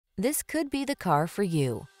This could be the car for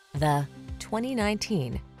you. The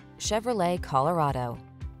 2019 Chevrolet Colorado.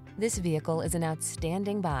 This vehicle is an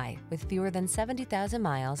outstanding buy with fewer than 70,000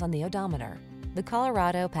 miles on the odometer. The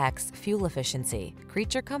Colorado packs fuel efficiency,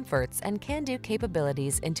 creature comforts, and can-do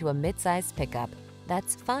capabilities into a mid-sized pickup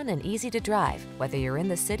that's fun and easy to drive, whether you're in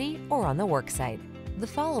the city or on the work site. The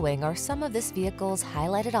following are some of this vehicle's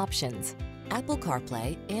highlighted options: Apple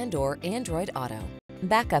CarPlay and/or Android Auto,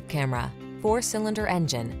 backup camera, 4-cylinder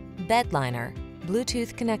engine, bed liner,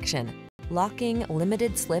 Bluetooth connection, locking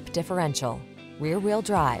limited slip differential, rear-wheel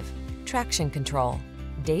drive, traction control,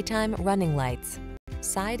 daytime running lights,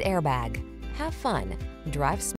 side airbag. Have fun. Drive smart.